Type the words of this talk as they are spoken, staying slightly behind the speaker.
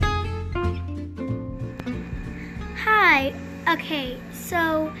Hi. Okay,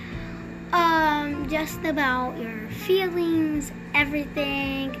 so just about your feelings,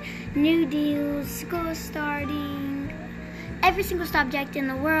 everything, new deals, school starting, every single subject in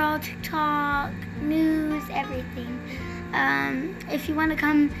the world, TikTok, news, everything. If you want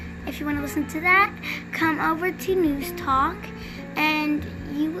to listen to that, come over to News Talk, and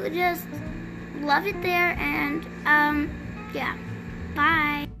you will just love it there. And yeah,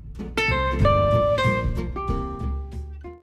 bye.